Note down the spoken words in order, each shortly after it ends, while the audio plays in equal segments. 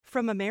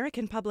From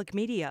American Public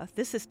Media,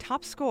 this is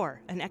Top Score,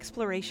 an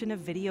exploration of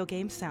video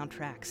game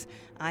soundtracks.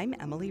 I'm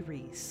Emily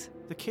Reese.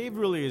 The Cave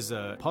really is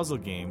a puzzle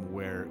game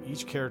where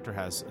each character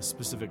has a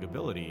specific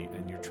ability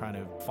and you're trying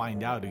to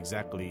find out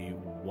exactly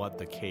what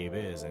the cave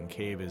is. And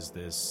cave is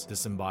this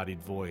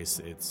disembodied voice.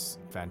 It's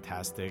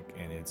fantastic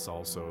and it's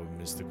also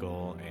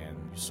mystical, and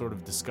you sort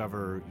of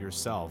discover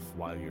yourself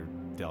while you're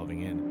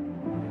delving in.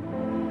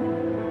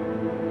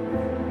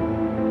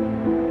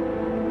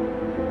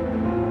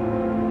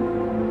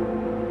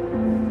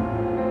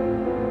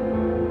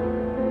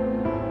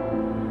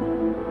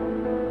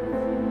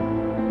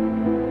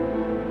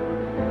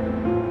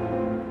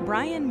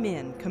 Brian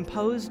Min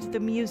composed the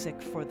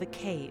music for The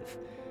Cave,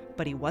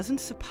 but he wasn't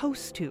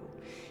supposed to.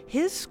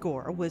 His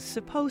score was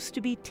supposed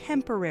to be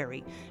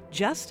temporary,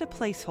 just a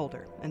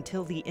placeholder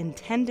until the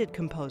intended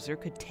composer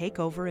could take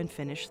over and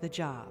finish the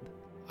job.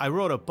 I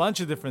wrote a bunch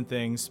of different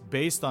things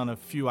based on a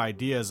few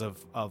ideas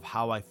of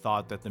how I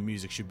thought that the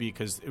music should be,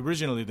 because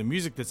originally the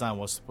music design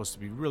was supposed to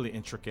be really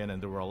intricate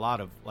and there were a lot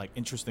of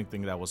interesting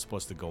things that was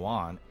supposed to go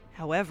on.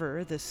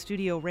 However, the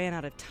studio ran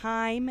out of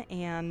time,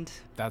 and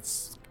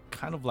that's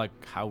kind of like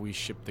how we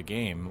shipped the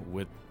game,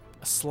 with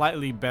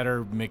slightly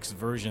better mixed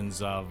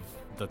versions of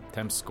the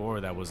temp score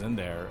that was in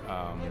there.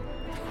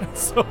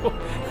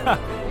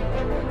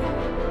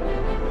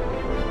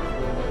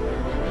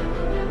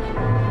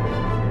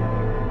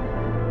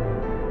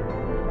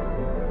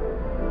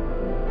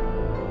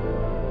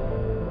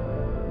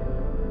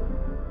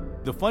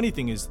 The funny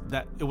thing is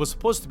that it was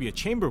supposed to be a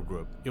chamber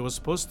group. It was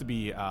supposed to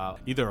be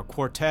either a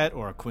quartet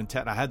or a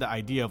quintet. I had the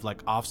idea of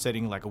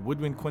offsetting a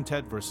woodwind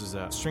quintet versus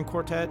a string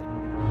quartet.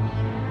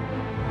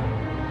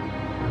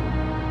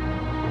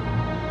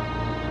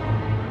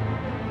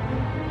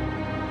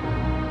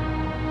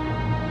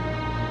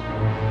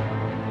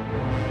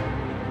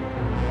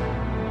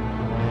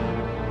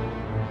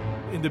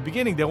 In the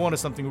beginning, they wanted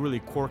something really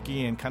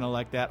quirky and kind of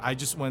like that. I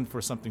just went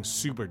for something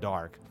super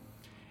dark.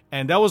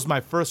 And that was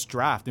my first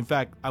draft. In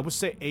fact, I would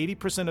say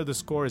 80% of the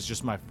score is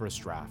just my first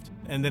draft.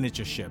 And then it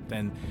just shipped.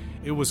 And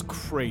it was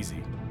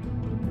crazy.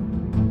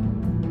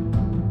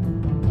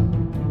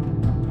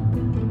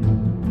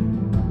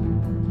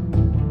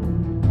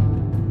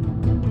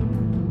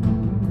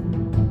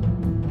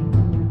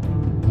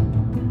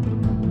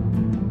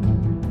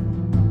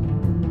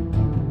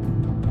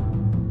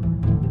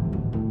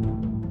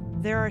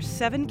 There are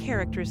 7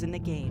 characters in the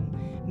game.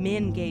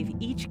 Min gave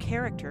each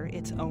character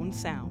its own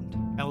sound.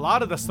 And a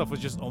lot of that stuff was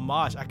just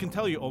homage. I can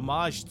tell you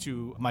homage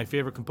to my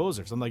favorite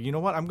composers. I'm like, you know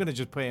what? I'm going to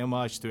just pay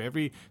homage to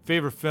every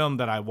favorite film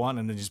that I want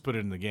and then just put it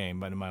in the game,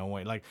 but in my own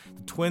way. Like,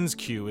 the Twins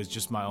cue is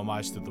just my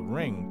homage to The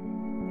Ring.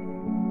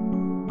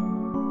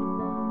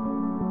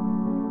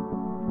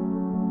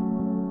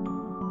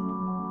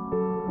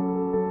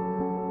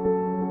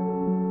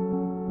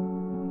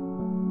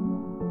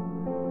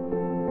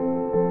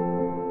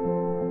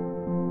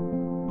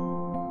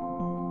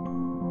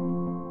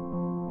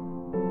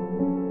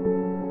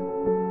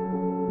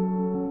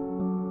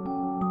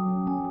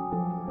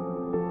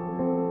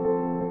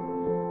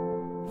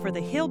 For the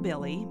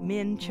Hillbilly,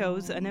 Min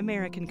chose an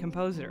American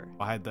composer.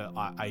 I had the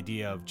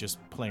idea of just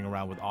playing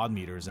around with odd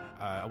meters.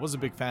 I was a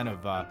big fan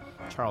of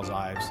Charles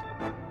Ives.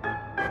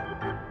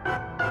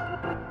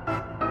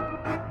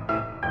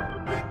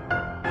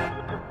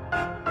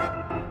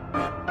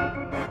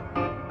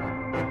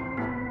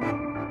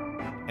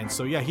 And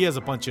so, yeah, he has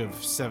a bunch of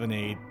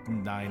 7/8,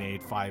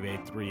 9/8,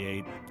 5/8,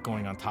 3/8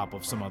 going on top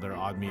of some other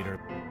odd meter.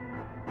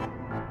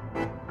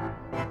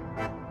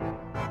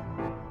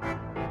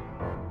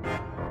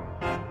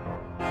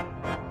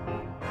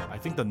 I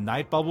think the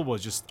Night Bubble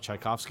was just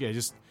Tchaikovsky. I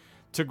just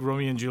took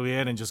Romeo and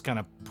Juliet and just kind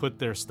of put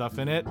their stuff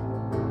in it.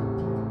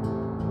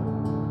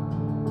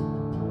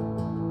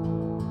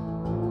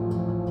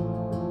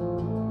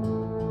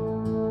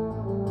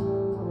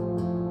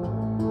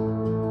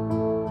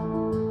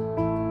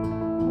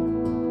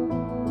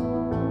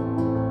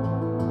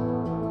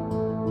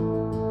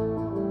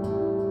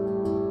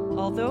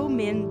 Although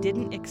Min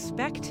didn't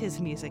expect his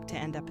music to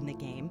end up in the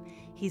game,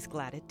 he's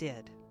glad it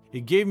did.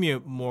 It gave me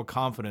more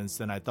confidence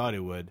than I thought it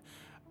would,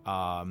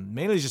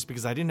 mainly just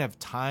because I didn't have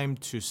time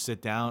to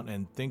sit down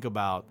and think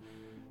about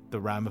the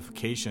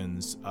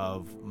ramifications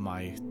of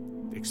my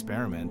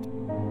experiment.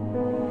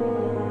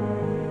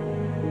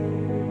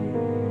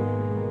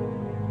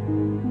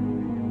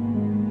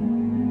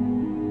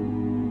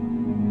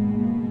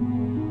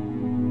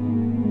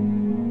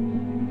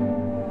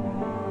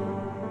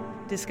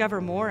 Discover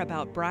more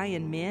about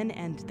Brian Min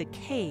and The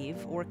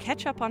Cave, or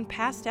catch up on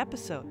past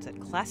episodes at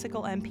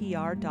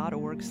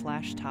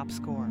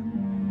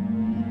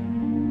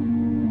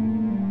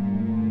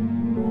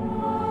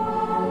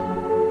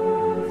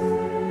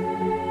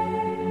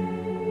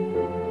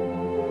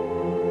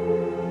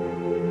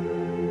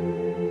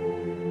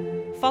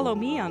Follow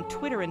me on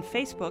Twitter and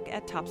Facebook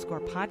at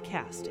TopScore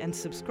Podcast, and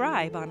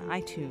subscribe on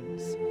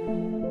iTunes.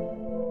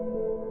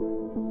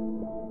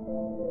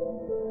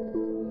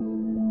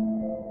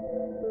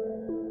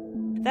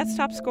 That's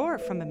Top Score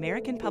from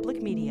American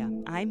Public Media.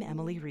 I'm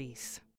Emily Reese.